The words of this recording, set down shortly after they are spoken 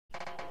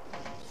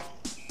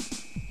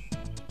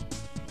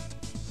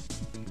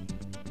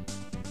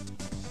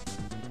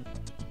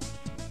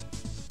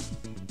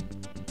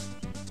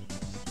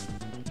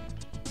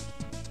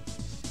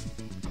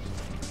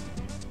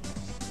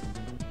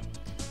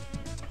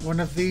one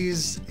of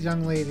these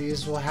young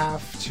ladies will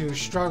have to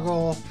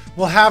struggle,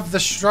 will have the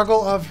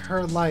struggle of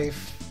her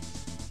life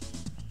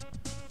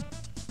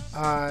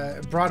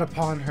brought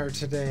upon her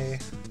today.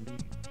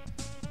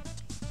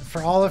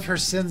 For all of her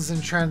sins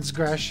and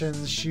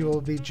transgressions, she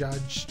will be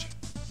judged.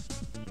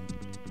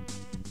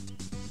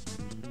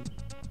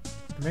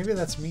 Maybe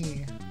that's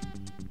me.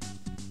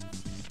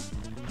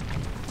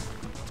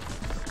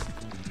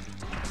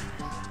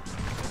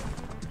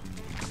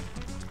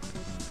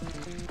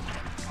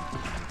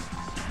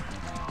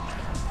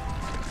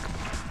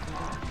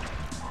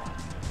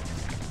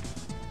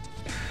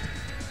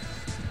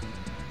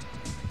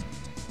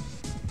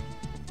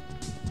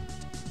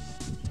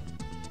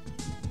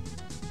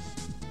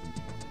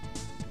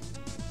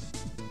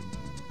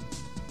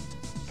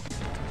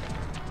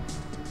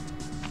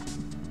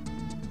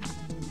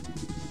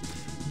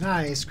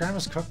 Nice,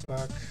 Grandma's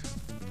cookbook.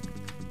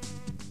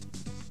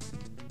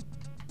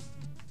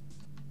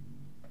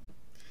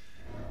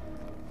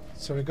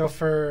 So we go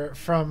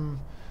from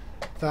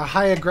the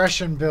high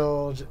aggression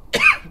build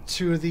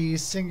to the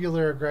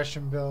singular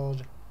aggression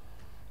build.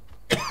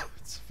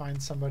 Let's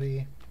find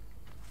somebody.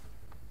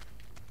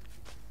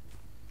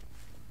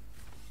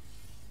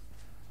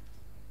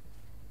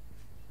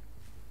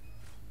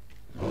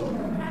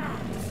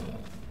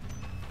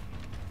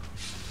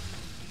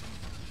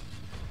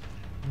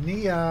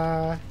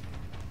 Nia,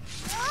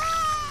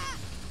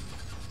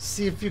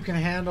 see if you can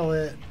handle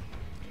it.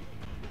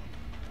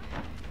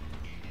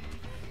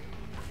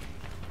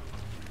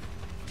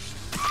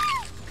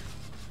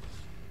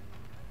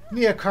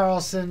 Nia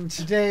Carlson,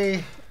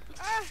 today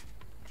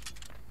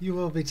you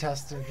will be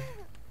tested.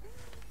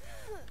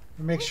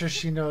 Make sure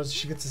she knows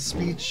she gets a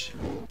speech.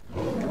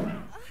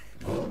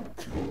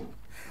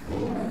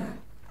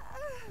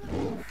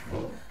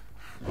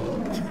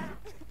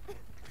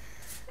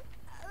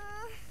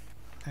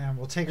 And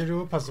we'll take her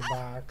to a puzzle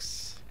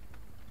box.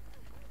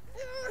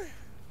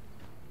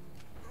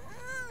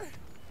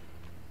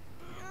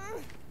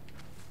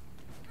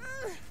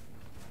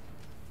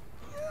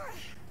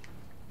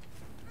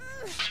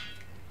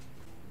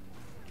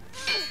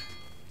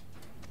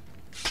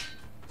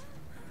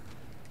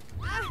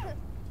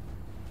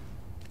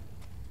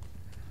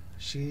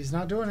 She's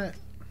not doing it.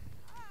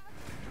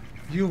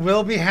 You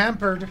will be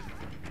hampered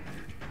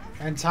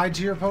and tied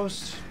to your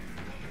post.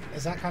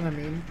 Is that kind of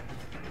mean?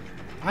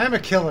 I am a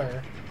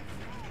killer.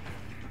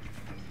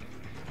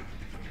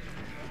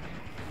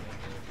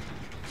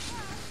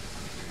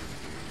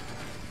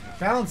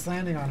 Balance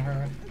landing on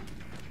her.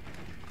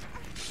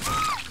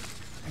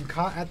 And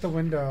caught at the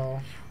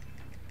window.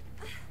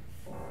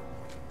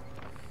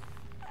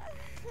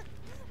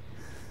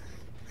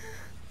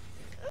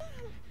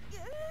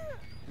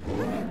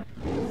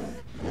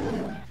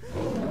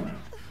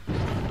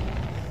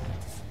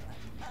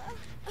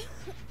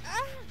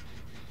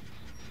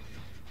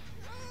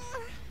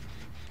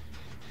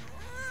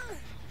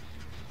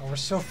 We're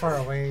so far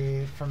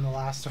away from the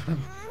last one.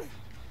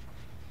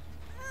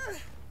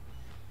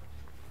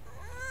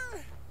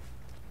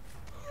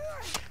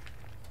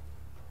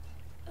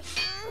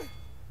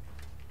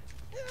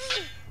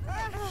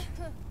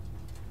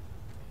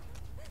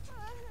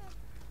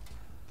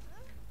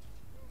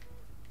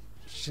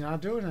 She's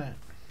not doing it.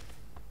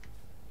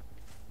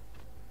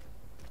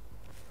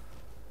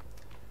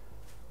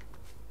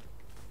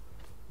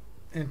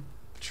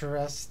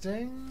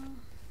 Interesting.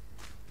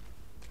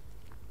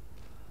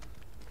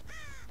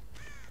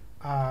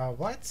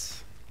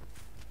 What?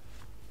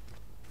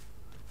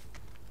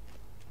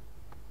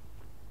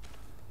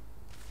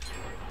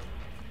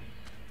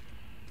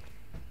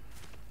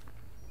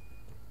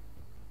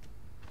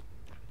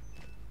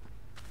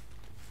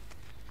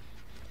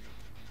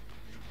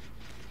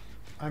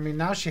 I mean,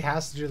 now she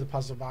has to do the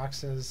puzzle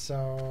boxes,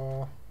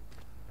 so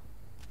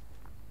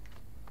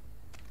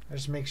I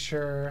just make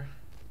sure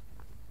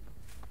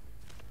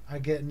I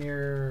get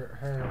near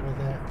her with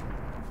it.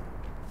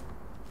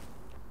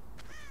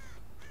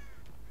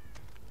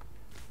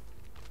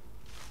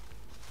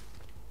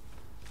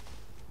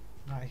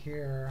 Not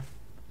here.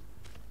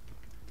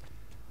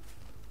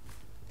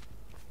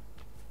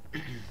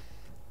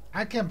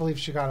 I can't believe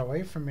she got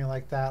away from me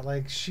like that.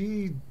 Like,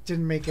 she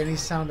didn't make any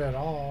sound at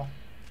all.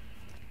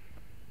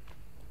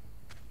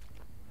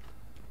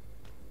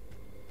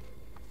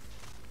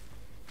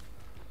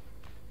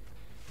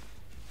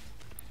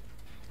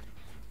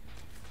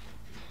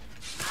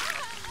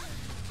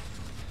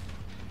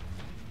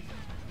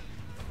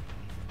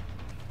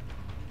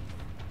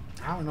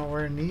 I don't know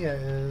where Nia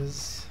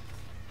is.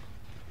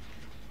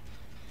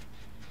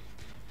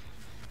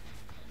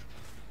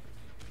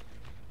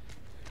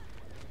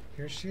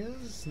 Here she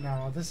is?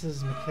 No, this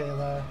is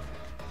Michaela.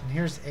 And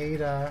here's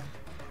Ada.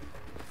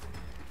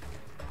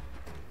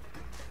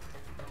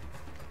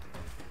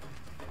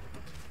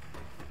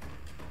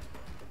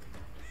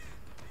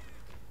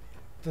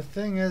 The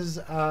thing is,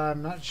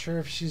 I'm not sure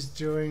if she's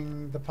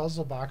doing the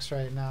puzzle box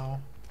right now.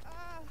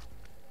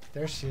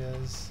 There she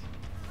is.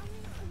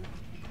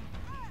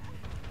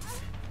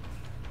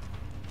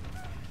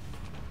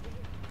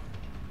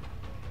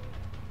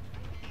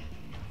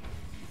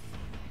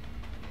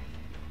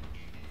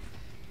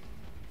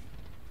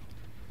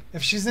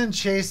 If she's in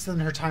chase, then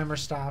her timer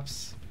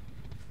stops.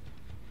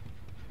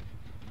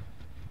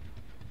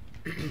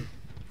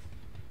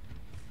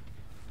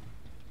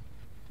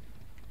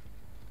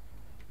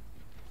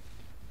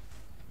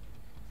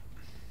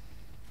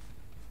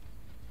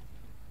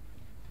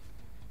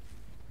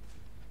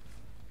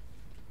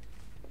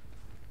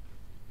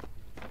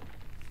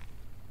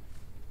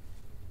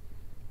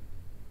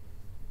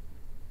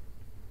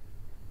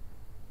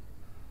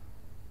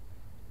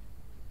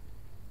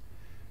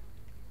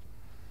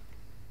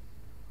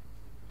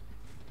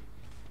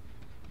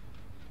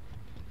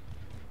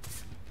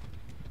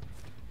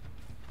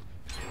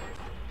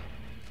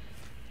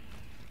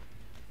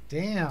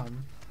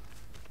 Damn.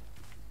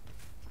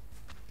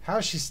 How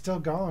is she still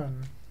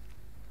going?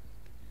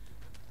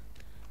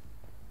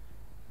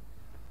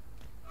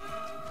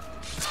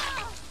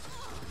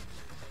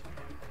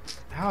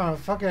 Oh,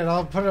 fuck it.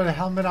 I'll put a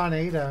helmet on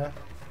Ada.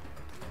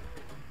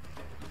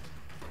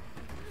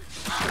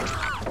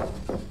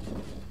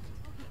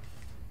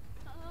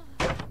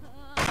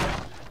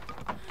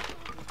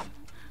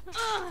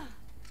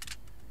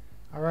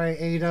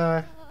 Alright,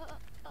 Ada.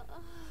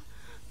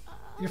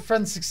 Your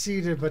friend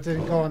succeeded, but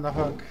didn't go on the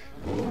hook.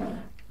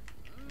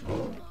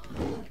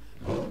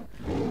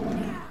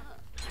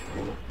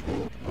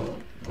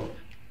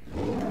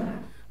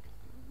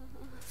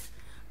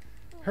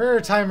 Her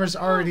timer's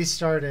already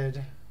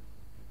started.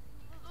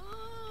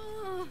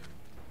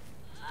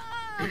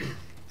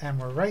 And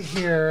we're right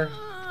here.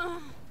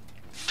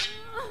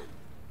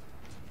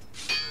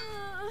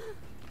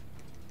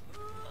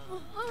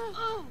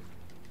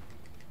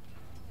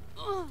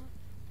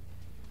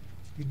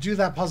 You do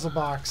that puzzle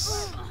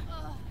box.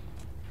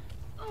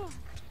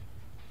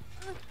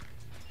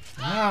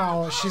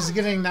 Now she's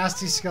getting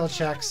nasty skill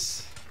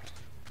checks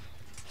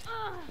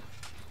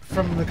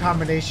from the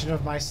combination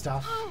of my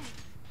stuff.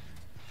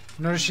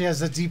 Notice she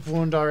has a deep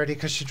wound already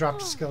because she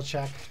dropped a skill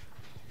check.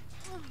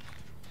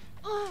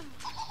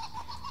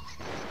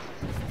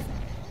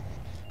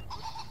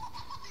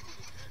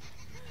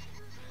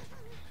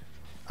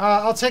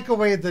 I'll take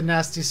away the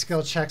nasty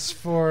skill checks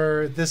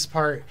for this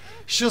part.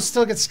 She'll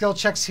still get skill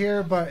checks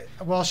here, but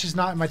while she's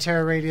not in my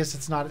terror radius,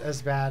 it's not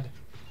as bad.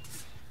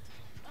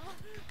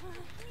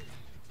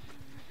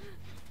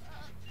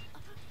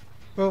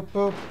 Boop,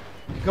 boop.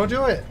 Go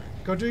do it.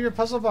 Go do your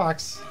puzzle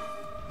box.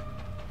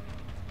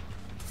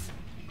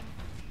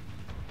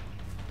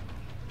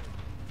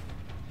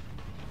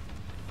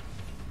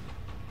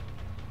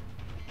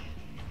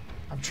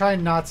 I'm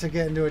trying not to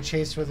get into a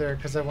chase with her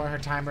because I want her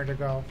timer to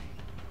go.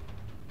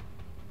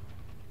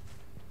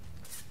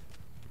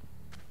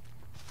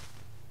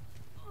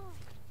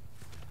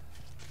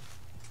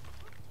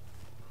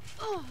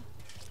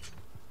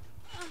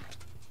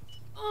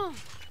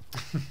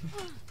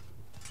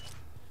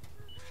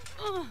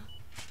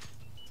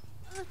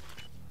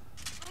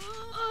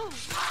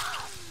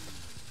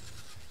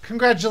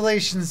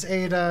 Congratulations,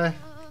 Ada.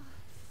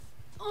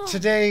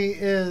 Today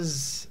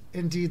is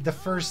indeed the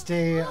first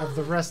day of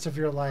the rest of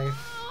your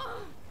life.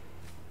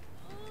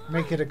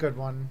 Make it a good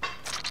one.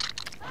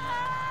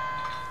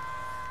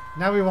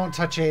 Now we won't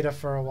touch Ada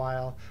for a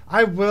while.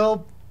 I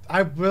will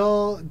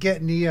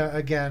get Nia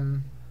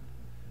again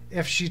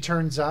if she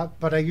turns up,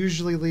 but I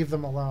usually leave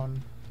them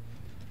alone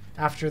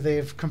after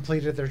they've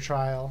completed their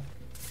trial.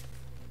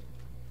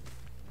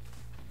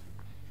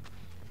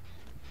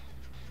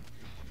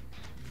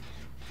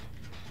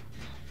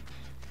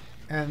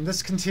 And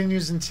this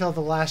continues until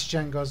the last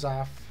gen goes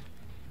off.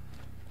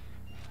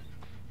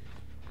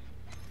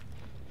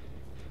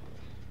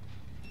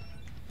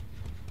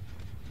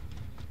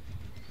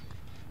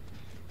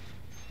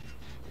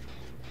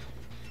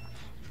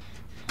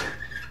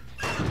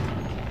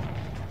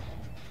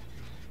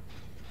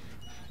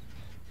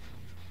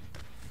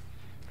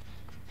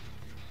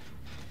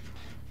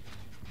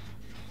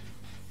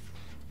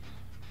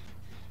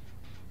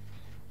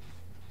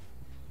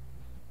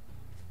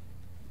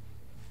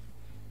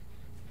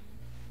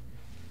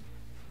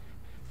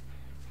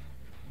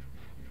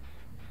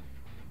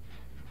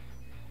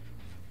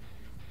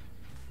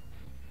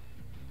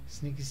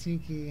 Sneaky,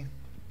 sneaky.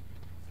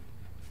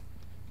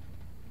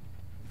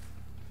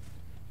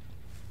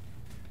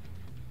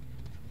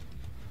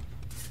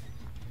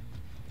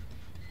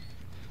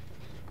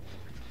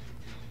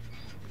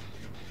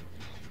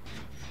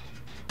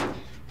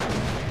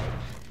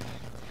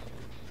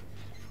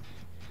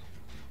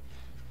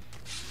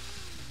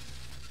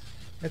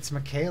 It's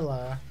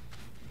Michaela.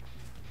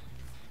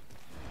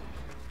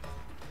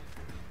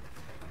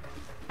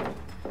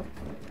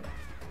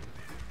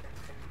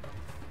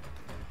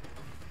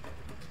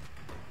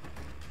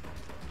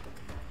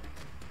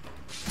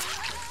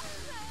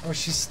 Oh,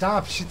 she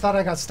stopped. She thought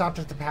I got stopped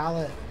at the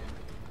pallet.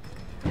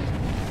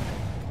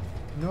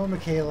 No,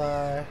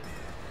 Michaela.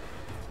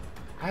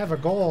 I have a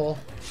goal.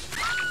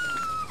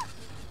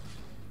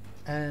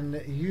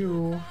 And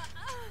you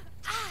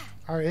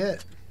are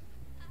it.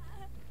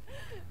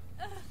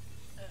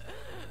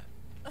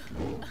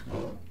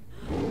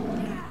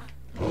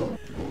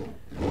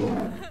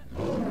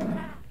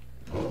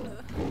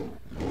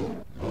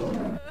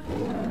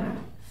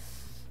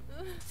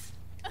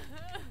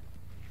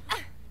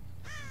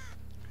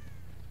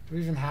 Do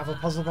we even have a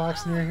puzzle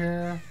box near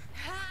here?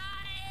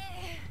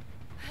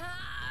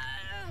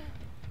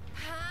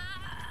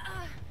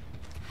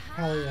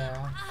 Hell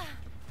yeah.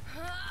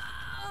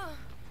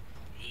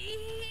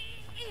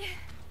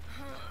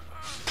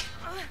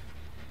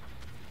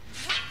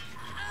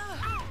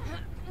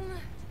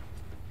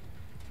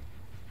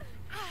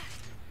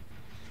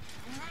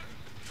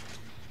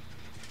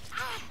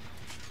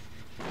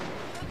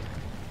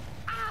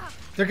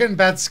 They're getting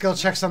bad skill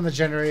checks on the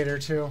generator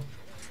too.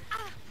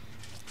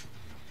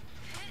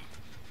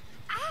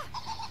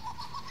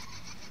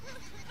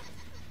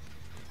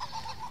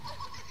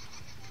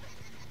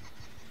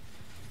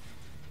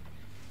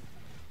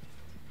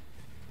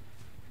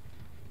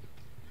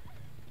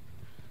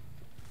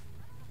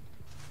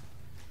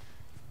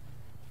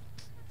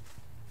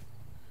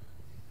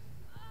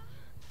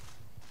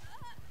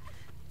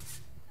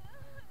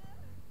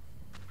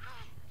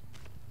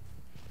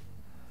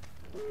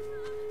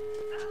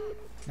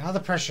 Now the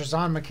pressure's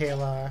on,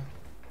 Michaela.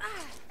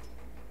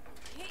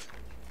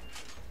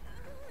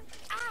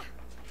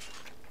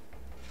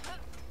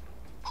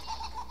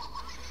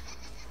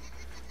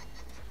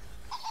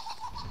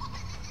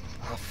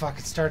 Oh fuck,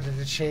 it started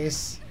to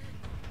chase.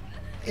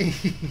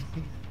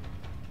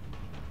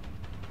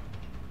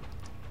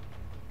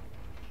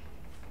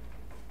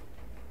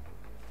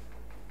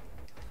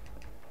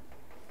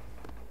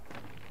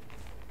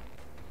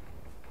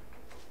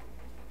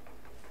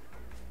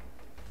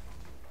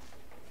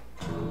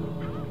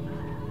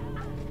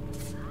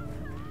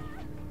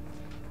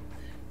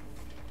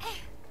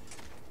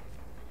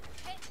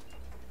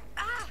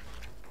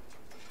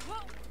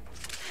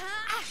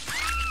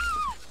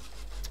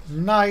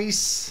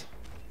 Nice.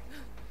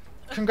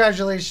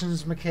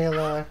 Congratulations,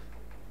 Michaela.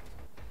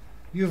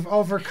 You've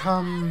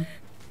overcome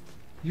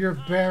your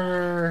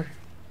bearer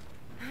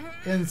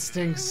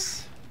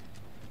instincts.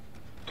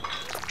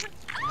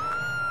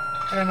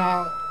 And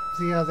on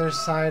the other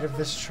side of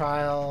this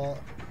trial,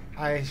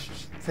 I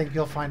think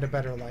you'll find a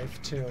better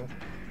life, too.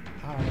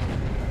 I don't know.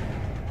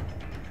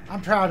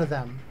 I'm proud of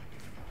them.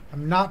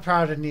 I'm not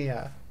proud of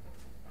Nia.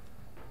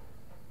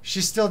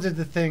 She still did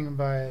the thing,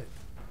 but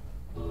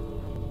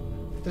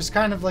there's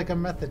kind of like a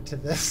method to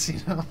this, you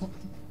know?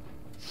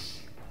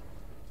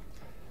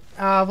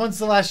 Once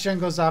the last gen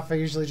goes off, I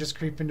usually just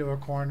creep into a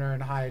corner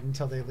and hide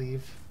until they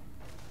leave.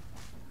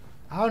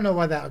 I don't know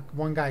why that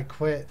one guy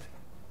quit.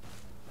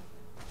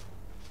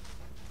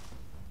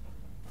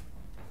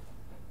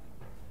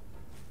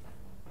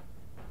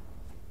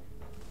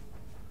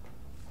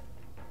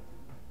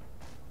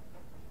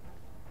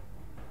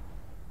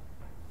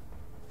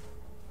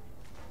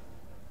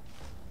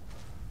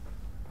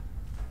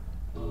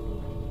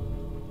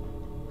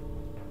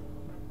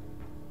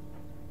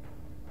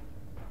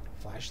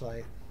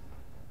 Flashlight.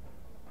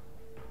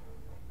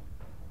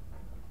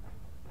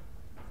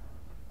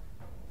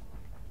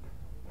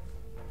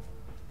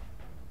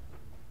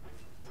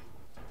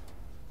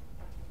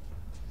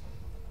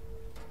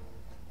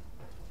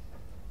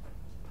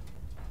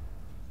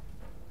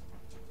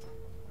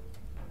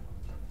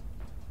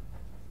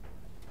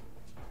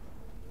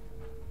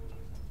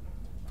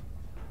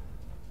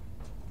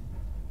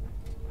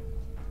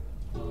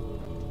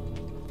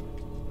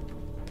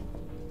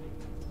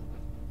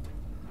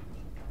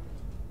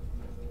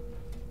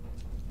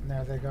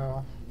 There they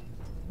go.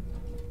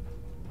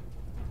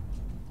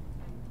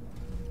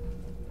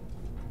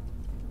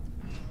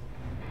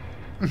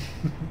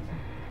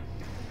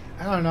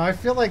 I don't know. I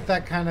feel like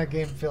that kind of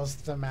game feels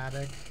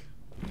thematic.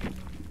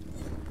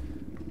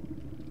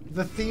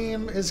 The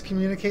theme is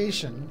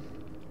communication.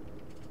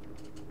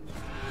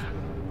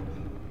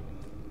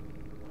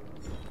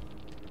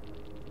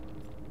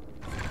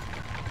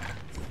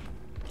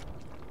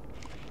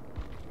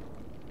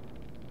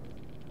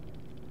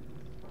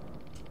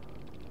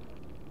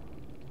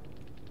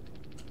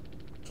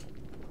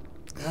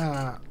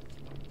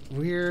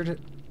 Weird.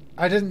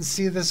 I didn't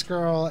see this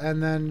girl,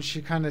 and then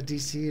she kind of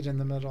DC'd in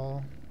the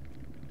middle.